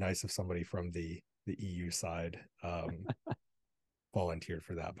 but it'd be nice if somebody from the EU side volunteered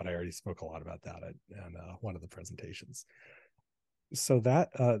for that. But I already spoke a lot about that at one of the presentations. So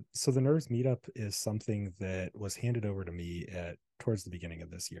the Nerves meetup is something that was handed over to me towards the beginning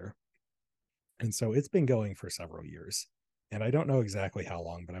of this year. And so it's been going for several years. And I don't know exactly how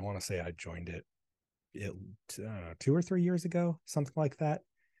long, but I want to say I joined it I don't know, 2 or 3 years ago, something like that.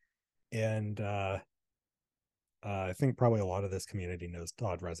 And I think probably a lot of this community knows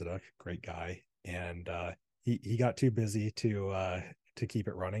Todd Rezaduk, great guy. And he got too busy to keep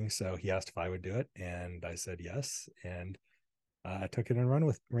it running. So he asked if I would do it. And I said yes. And I took it and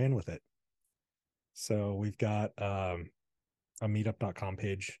ran with it. So we've got a meetup.com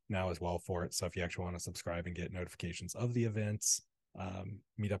page now as well for it. So if you actually want to subscribe and get notifications of the events,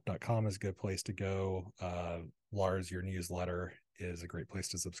 meetup.com is a good place to go. Lars, your newsletter is a great place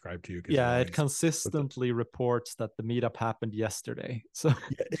to subscribe to. Yeah, it consistently reports that the meetup happened yesterday. So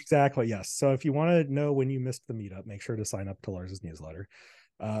yeah, exactly, yes. So if you want to know when you missed the meetup, make sure to sign up to Lars's newsletter.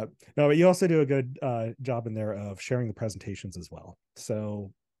 No, but you also do a good job in there of sharing the presentations as well.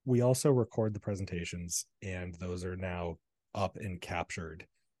 So we also record the presentations, and those are now up and captured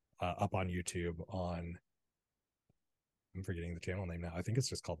up on YouTube on, I'm forgetting the channel name now. I think it's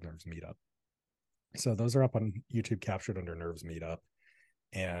just called Nerves Meetup. So those are up on YouTube, captured under Nerves Meetup.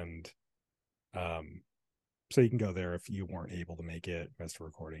 And so you can go there if you weren't able to make it, missed a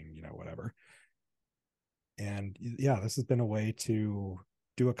recording, whatever. And yeah, this has been a way to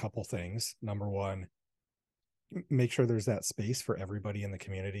do a couple things. Number one, make sure there's that space for everybody in the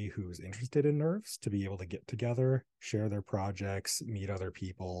community who's interested in Nerves to be able to get together, share their projects, meet other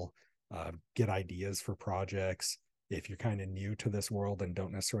people, get ideas for projects. If you're kind of new to this world and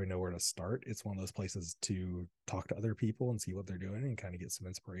don't necessarily know where to start, it's one of those places to talk to other people and see what they're doing and kind of get some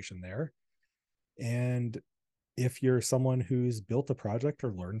inspiration there. And if you're someone who's built a project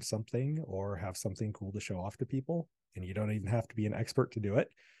or learned something or have something cool to show off to people, and you don't even have to be an expert to do it,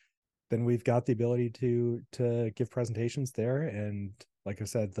 then we've got the ability to give presentations there. And like I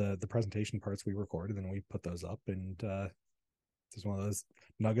said, the presentation parts we recorded, and we put those up, and there's one of those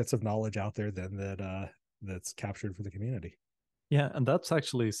nuggets of knowledge out there then that's captured for the community. Yeah, and that's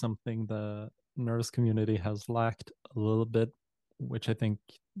actually something the Nerves community has lacked a little bit, which I think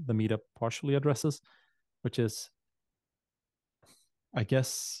the meetup partially addresses, which is I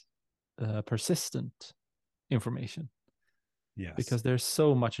guess, persistent information. Yes. Because there's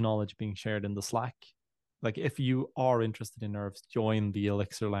so much knowledge being shared in the Slack. Like if you are interested in nerves, join the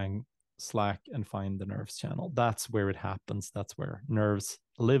Elixirlang Slack and find the nerves channel. That's where it happens. That's where nerves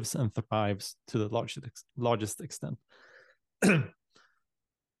lives and thrives to the largest extent.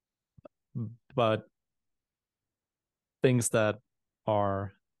 But things that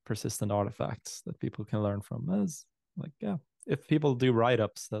are persistent artifacts that people can learn from is like, yeah, if people do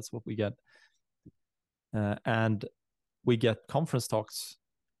write-ups, that's what we get. And we get conference talks,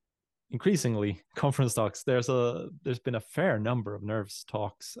 increasingly conference talks. There's been a fair number of nerves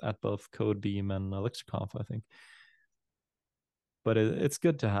talks at both Codebeam and ElixirConf, I think. But it's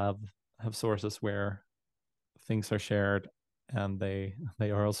good to have sources where things are shared and they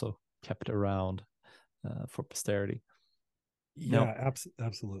are also kept around for posterity. Yeah,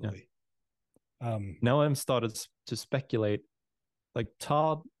 absolutely. Yeah. Now I'm started to speculate, like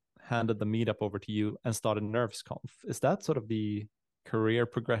Todd handed the meetup over to you and started NervesConf. Is that sort of the career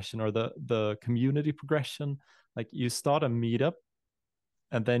progression or the community progression? Like you start a meetup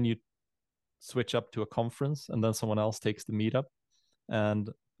and then you switch up to a conference and then someone else takes the meetup. And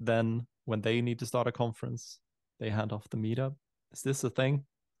then when they need to start a conference, they hand off the meetup. Is this a thing?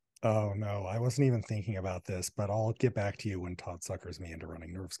 Oh no, I wasn't even thinking about this, but I'll get back to you when Todd suckers me into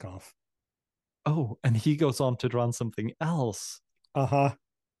running NervesConf. Oh, and he goes on to run something else. Uh-huh.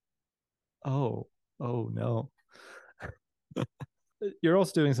 Oh no. You're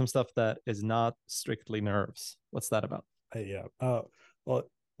also doing some stuff that is not strictly nerves. What's that about? Yeah. Well,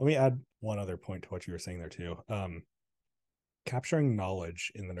 let me add one other point to what you were saying there too. Capturing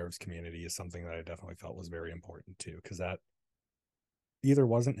knowledge in the nerves community is something that I definitely felt was very important too, because that either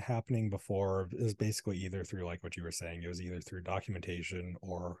wasn't happening before. It was basically either through, like what you were saying, it was either through documentation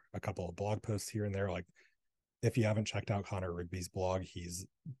or a couple of blog posts here and there. Like if you haven't checked out Connor Rigby's blog, he's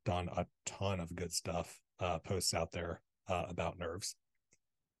done a ton of good stuff, posts out there about nerves.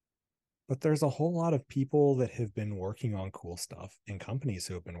 But there's a whole lot of people that have been working on cool stuff and companies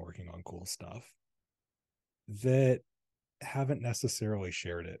who have been working on cool stuff that haven't necessarily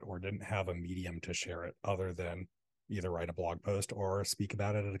shared it or didn't have a medium to share it other than either write a blog post or speak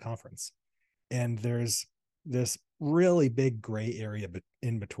about it at a conference. And there's this really big gray area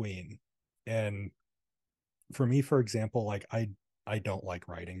in between. And for me, for example, like I don't like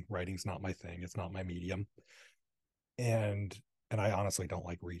writing. Writing's not my thing. It's not my medium. And I honestly don't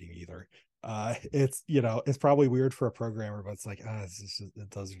like reading either. It's, you know, it's probably weird for a programmer, but it's like,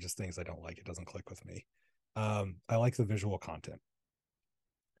 those are just things I don't like. It doesn't click with me. I like the visual content.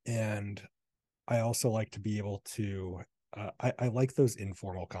 And I also like to be able to, I like those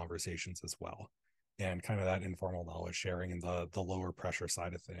informal conversations as well. And kind of that informal knowledge sharing and the lower pressure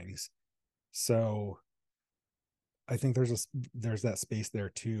side of things. So I think there's that space there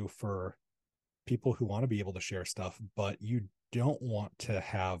too for people who want to be able to share stuff, but you don't want to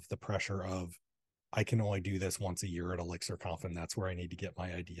have the pressure of, I can only do this once a year at ElixirConf, and that's where I need to get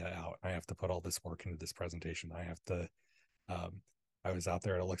my idea out. I have to put all this work into this presentation. I have to, I was out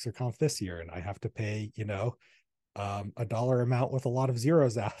there at ElixirConf this year and I have to pay, you know, a dollar amount with a lot of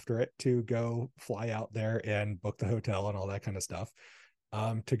zeros after it to go fly out there and book the hotel and all that kind of stuff,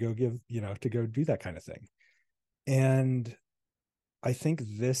 to go give, you know, to go do that kind of thing. And I think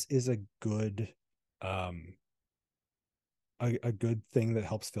this is a good, a good thing that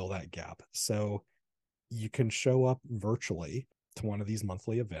helps fill that gap. So you can show up virtually to one of these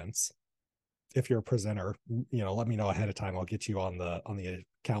monthly events. If you're a presenter, you know, let me know ahead of time. I'll get you on the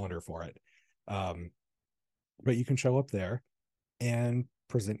calendar for it. But you can show up there and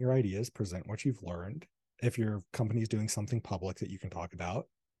present your ideas, present what you've learned. If your company's doing something public that you can talk about,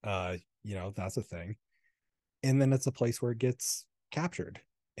 you know, that's a thing. And then it's a place where it gets captured.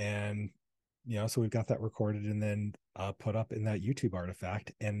 And, you know, so we've got that recorded and then put up in that YouTube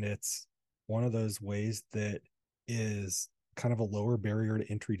artifact. And it's one of those ways that is kind of a lower barrier to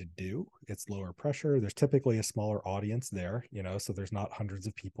entry to do. It's lower pressure. There's typically a smaller audience there, you know, so there's not hundreds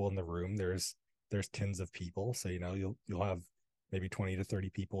of people in the room. There's tens of people. So, you know, you'll have maybe 20 to 30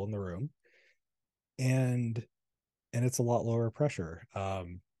 people in the room. And it's a lot lower pressure.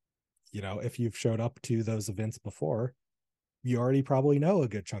 You know, if you've showed up to those events before, you already probably know a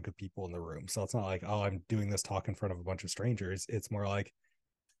good chunk of people in the room. So it's not like, oh, I'm doing this talk in front of a bunch of strangers. It's more like,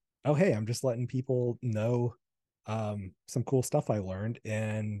 oh, hey, I'm just letting people know some cool stuff I learned,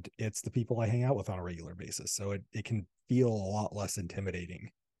 and it's the people I hang out with on a regular basis. So it can feel a lot less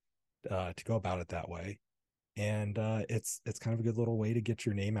intimidating to go about it that way. And it's kind of a good little way to get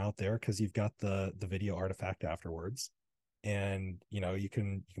your name out there because you've got the video artifact afterwards. And, you know, you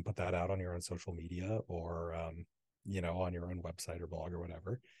can put that out on your own social media or on your own website or blog or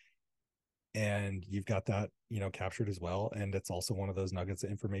whatever. And you've got that, captured as well. And it's also one of those nuggets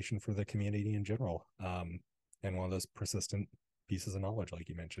of information for the community in general. And one of those persistent pieces of knowledge, like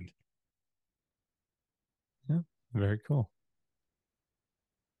you mentioned. Yeah, very cool.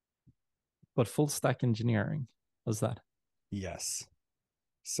 But full stack engineering, what's that? Yes.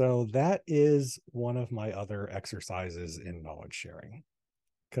 So that is one of my other exercises in knowledge sharing,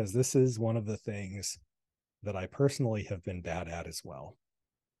 because this is one of the things that I personally have been bad at as well.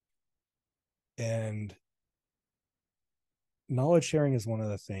 And knowledge sharing is one of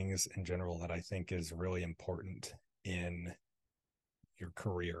the things in general that I think is really important in your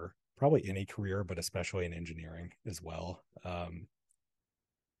career, probably any career, but especially in engineering as well.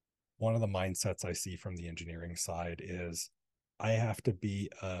 One of the mindsets I see from the engineering side is I have to be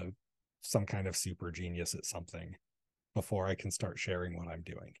some kind of super genius at something before I can start sharing what I'm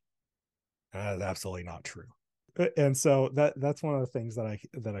doing. And that is absolutely not true. And so that's one of the things that I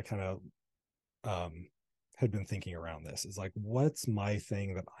kind of had been thinking around this, is like, what's my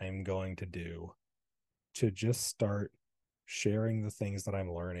thing that I'm going to do to just start sharing the things that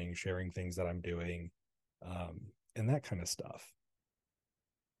I'm learning, sharing things that I'm doing, and that kind of stuff.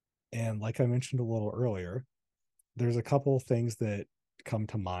 And like I mentioned a little earlier, there's a couple of things that come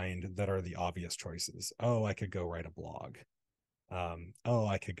to mind that are the obvious choices. Oh, I could go write a blog. Oh,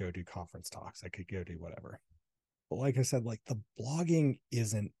 I could go do conference talks. I could go do whatever. But like I said, like, the blogging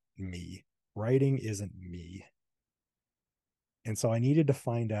isn't me. Writing isn't me. And so I needed to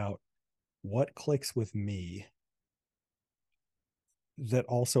find out what clicks with me that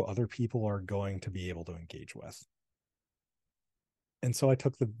also other people are going to be able to engage with. And so I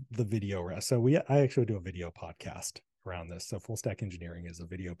took the video route. So I actually do a video podcast around this. So Full Stack Engineering is a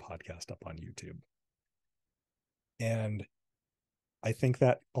video podcast up on YouTube. And I think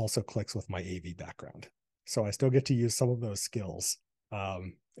that also clicks with my AV background. So I still get to use some of those skills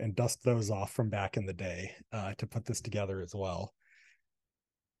and dust those off from back in the day to put this together as well.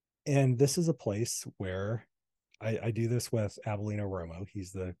 And this is a place where I do this with Abelino Romo.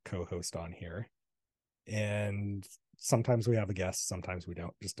 He's the co-host on here. And sometimes we have a guest, sometimes we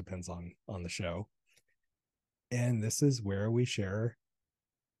don't, just depends on the show. And this is where we share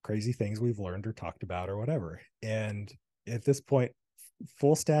crazy things we've learned or talked about or whatever. And at this point,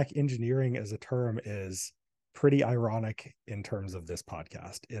 full stack engineering as a term is pretty ironic in terms of this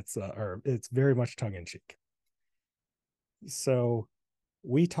podcast. It's very much tongue-in-cheek. So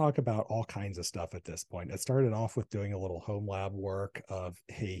we talk about all kinds of stuff at this point. It started off with doing a little home lab work of,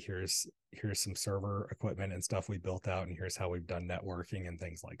 hey, here's some server equipment and stuff we built out, and here's how we've done networking and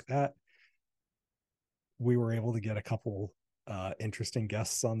things like that. We were able to get a couple interesting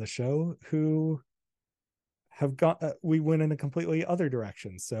guests on the show who have we went in a completely other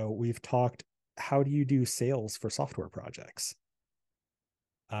direction. So we've talked, how do you do sales for software projects?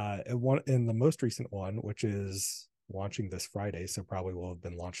 In the most recent one, which is launching this Friday, so probably will have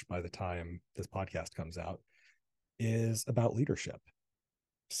been launched by the time this podcast comes out, is about leadership.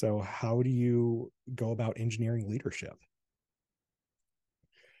 So how do you go about engineering leadership?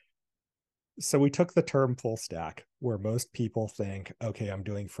 So we took the term full stack, where most people think, okay, I'm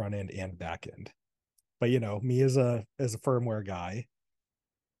doing front end and back end. But me as a firmware guy,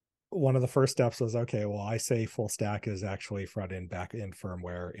 one of the first steps was, okay, well, I say full stack is actually front end, back end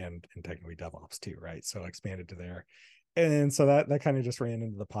firmware, and technically DevOps too, right? So I expanded to there. And so that kind of just ran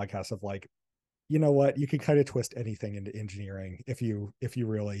into the podcast of like, you know what, you can kind of twist anything into engineering if you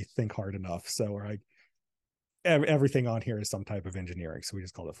really think hard enough. So everything on here is some type of engineering. So we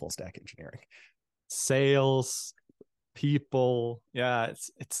just called it full stack engineering. Sales, people. Yeah,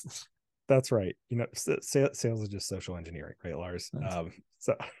 it's that's right. Sales is just social engineering, right, Lars?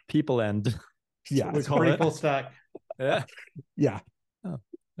 So people end. Yeah, it's pretty full stack. Yeah. Yeah. Oh,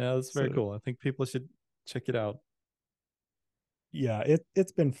 yeah, that's very cool. I think people should check it out. Yeah,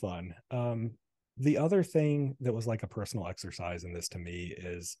 it's been fun. The other thing that was like a personal exercise in this to me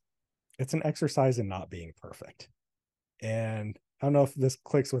is it's an exercise in not being perfect. And I don't know if this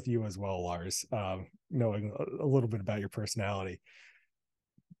clicks with you as well, Lars, knowing a little bit about your personality.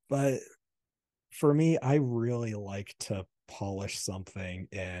 But for me, I really like to polish something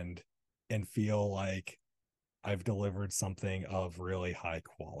and feel like I've delivered something of really high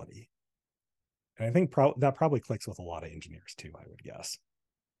quality. And I think that probably clicks with a lot of engineers too, I would guess.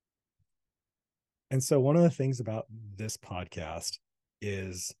 And so one of the things about this podcast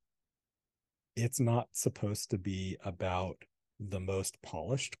is it's not supposed to be about the most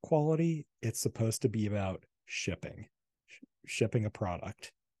polished quality. It's supposed to be about shipping a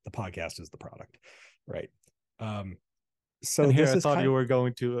product. The podcast is the product, right? So and here I thought you were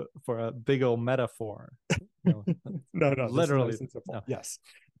going for a big old metaphor. No, no, literally. this is nice and simple. No. Yes.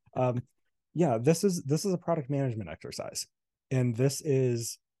 Yeah, this is a product management exercise. And this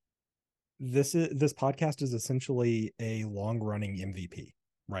podcast is essentially a long-running MVP,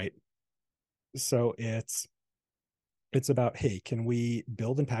 right? So it's about, hey, can we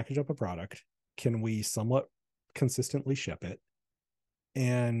build and package up a product? Can we somewhat consistently ship it?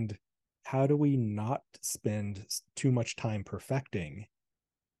 And how do we not spend too much time perfecting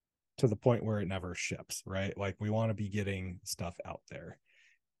to the point where it never ships, right? Like, we want to be getting stuff out there.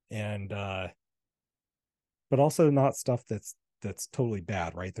 And but also not stuff that's totally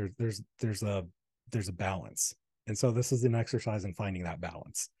bad, right? There's a balance. And so this is an exercise in finding that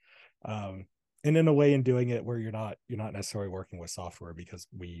balance. And in a way, in doing it where you're not necessarily working with software, because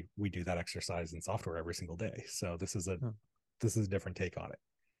we do that exercise in software every single day. So this is a different take on it.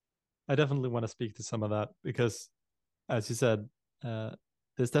 I definitely want to speak to some of that because, as you said,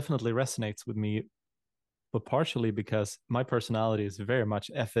 this definitely resonates with me, but partially because my personality is very much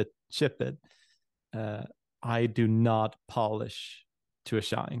F it, ship it. I do not polish to a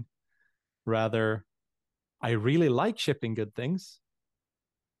shine. Rather, I really like shipping good things,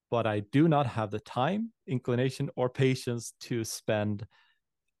 but I do not have the time, inclination, or patience to spend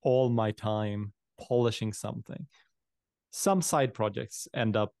all my time polishing something. Some side projects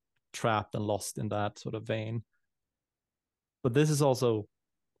end up trapped and lost in that sort of vein. But this is also,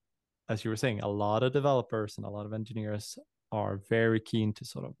 as you were saying, a lot of developers and a lot of engineers are very keen to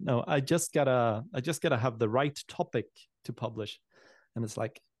sort of, no, I just gotta have the right topic to publish. And it's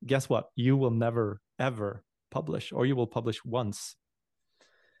like, guess what? You will never, ever publish, or you will publish once.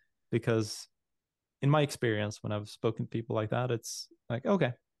 Because in my experience, when I've spoken to people like that, it's like,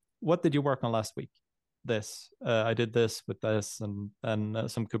 okay, what did you work on last week? This. I did this with this and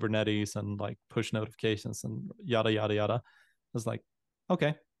some Kubernetes and like push notifications and yada, yada, yada. It's like,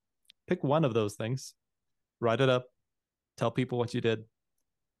 okay, pick one of those things, write it up, tell people what you did.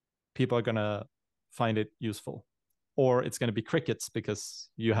 People are going to find it useful. Or it's going to be crickets because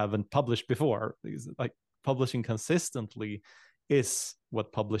you haven't published before. Like, publishing consistently is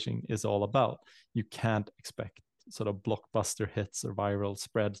what publishing is all about. You can't expect sort of blockbuster hits or viral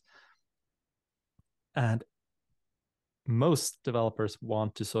spreads. And most developers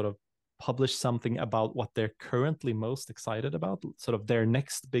want to sort of publish something about what they're currently most excited about, sort of their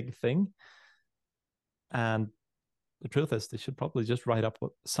next big thing. And the truth is, they should probably just write up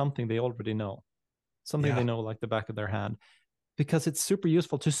something they already know, something they know like the back of their hand, because it's super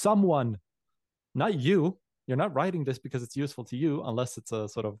useful to someone, not you. You're not writing this because it's useful to you, unless it's a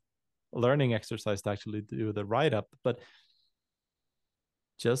sort of learning exercise to actually do the write-up. But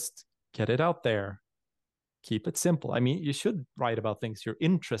just get it out there. Keep it simple. I mean, you should write about things you're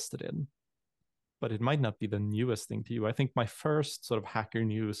interested in, but it might not be the newest thing to you. I think my first sort of Hacker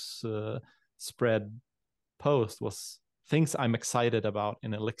News spread post was things I'm excited about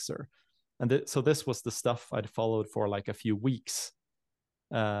in Elixir. And so this was the stuff I'd followed for like a few weeks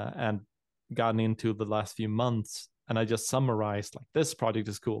and gotten into the last few months. And I just summarized like, this project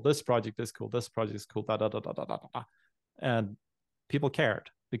is cool, this project is cool, this project is cool, da da da da da da da. And people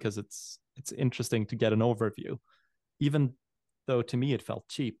cared because it's interesting to get an overview, even though to me it felt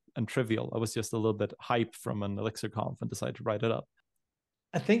cheap and trivial. I was just a little bit hyped from an Elixir Conf and decided to write it up.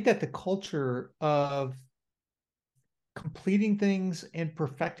 I think that the culture of completing things and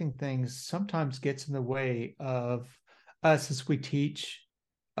perfecting things sometimes gets in the way of us as we teach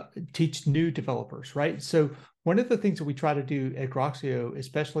new developers, right? So one of the things that we try to do at Groxio,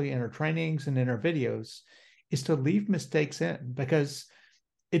 especially in our trainings and in our videos, is to leave mistakes in, because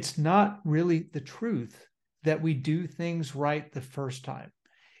it's not really the truth that we do things right the first time.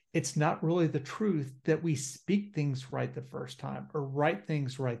 It's not really the truth that we speak things right the first time or write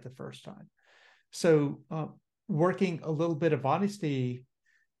things right the first time. So working a little bit of honesty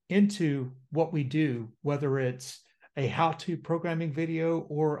into what we do, whether it's a how-to programming video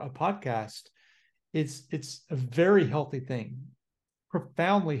or a podcast, it's a very healthy thing,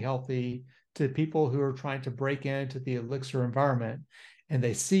 profoundly healthy to people who are trying to break into the Elixir environment, and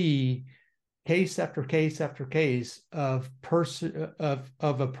they see case after case after case of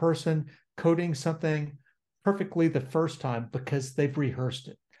a person coding something perfectly the first time because they've rehearsed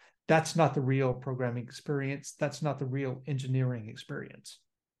it. That's not the real programming experience. That's not the real engineering experience.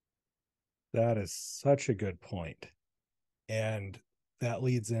 That is such a good point. And that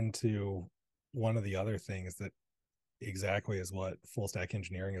leads into one of the other things that exactly is what Full Stack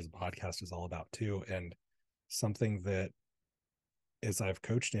Engineering as a podcast is all about too. And something that, as I've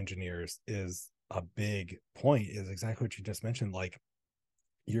coached engineers, is a big point is exactly what you just mentioned. Like,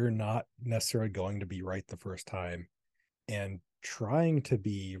 you're not necessarily going to be right the first time, and trying to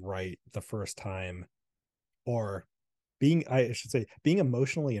be right the first time or I should say, being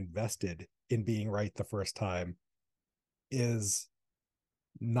emotionally invested in being right the first time is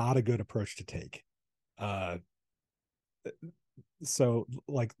not a good approach to take. So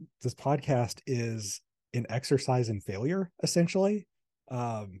like this podcast is an exercise in failure, essentially.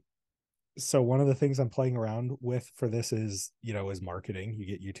 So one of the things I'm playing around with for this is marketing. You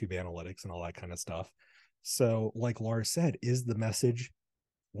get YouTube analytics and all that kind of stuff. So like Lars said, is the message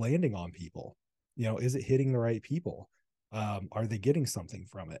landing on people? Is it hitting the right people? Are they getting something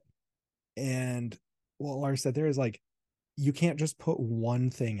from it? And what Lars said there is like, you can't just put one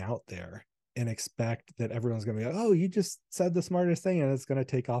thing out there and expect that everyone's going to be like, oh, you just said the smartest thing and it's going to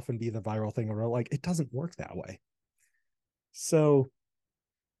take off and be the viral thing. Or like, it doesn't work that way. So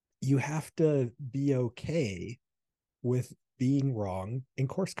you have to be okay with being wrong and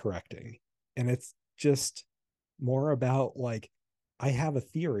course correcting. And it's just more about like, I have a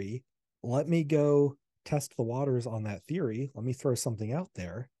theory. Let me go test the waters on that theory. Let me throw something out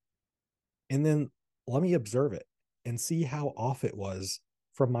there. And then let me observe it and see how off it was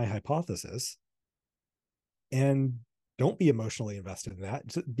from my hypothesis. And don't be emotionally invested in that.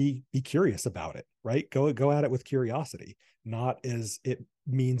 Just be curious about it, right? Go at it with curiosity, not as it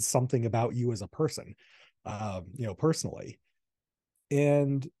means something about you as a person, personally,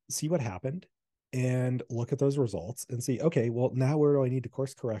 and see what happened and look at those results and see, okay, well, now where do I need to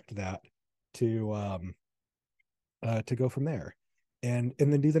course correct that to go from there, and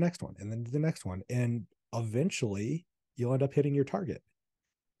then do the next one, and then do the next one, and eventually you'll end up hitting your target.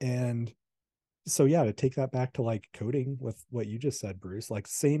 And so yeah, to take that back to like coding with what you just said, Bruce, like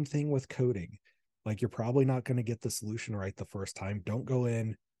same thing with coding. Like you're probably not going to get the solution right the first time. Don't go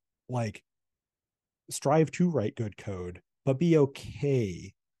in like strive to write good code, but be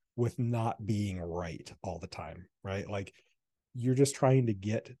okay with not being right all the time, right? Like you're just trying to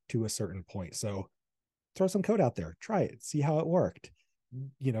get to a certain point. So throw some code out there, try it, see how it worked.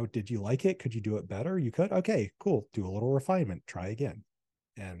 Did you like it? Could you do it better? You could. Okay, cool. Do a little refinement, try again,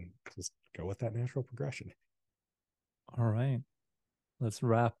 and just go with that natural progression. All right. Let's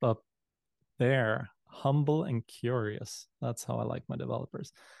wrap up there. Humble and curious. That's how I like my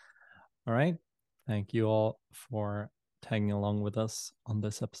developers. All right. Thank you all for tagging along with us on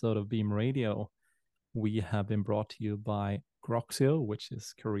this episode of Beam Radio. We have been brought to you by Groxio, which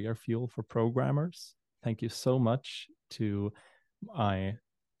is career fuel for programmers. Thank you so much to my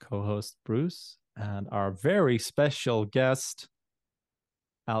co-host Bruce and our very special guest,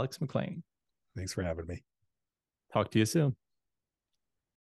 Alex McLean. Thanks for having me. Talk to you soon.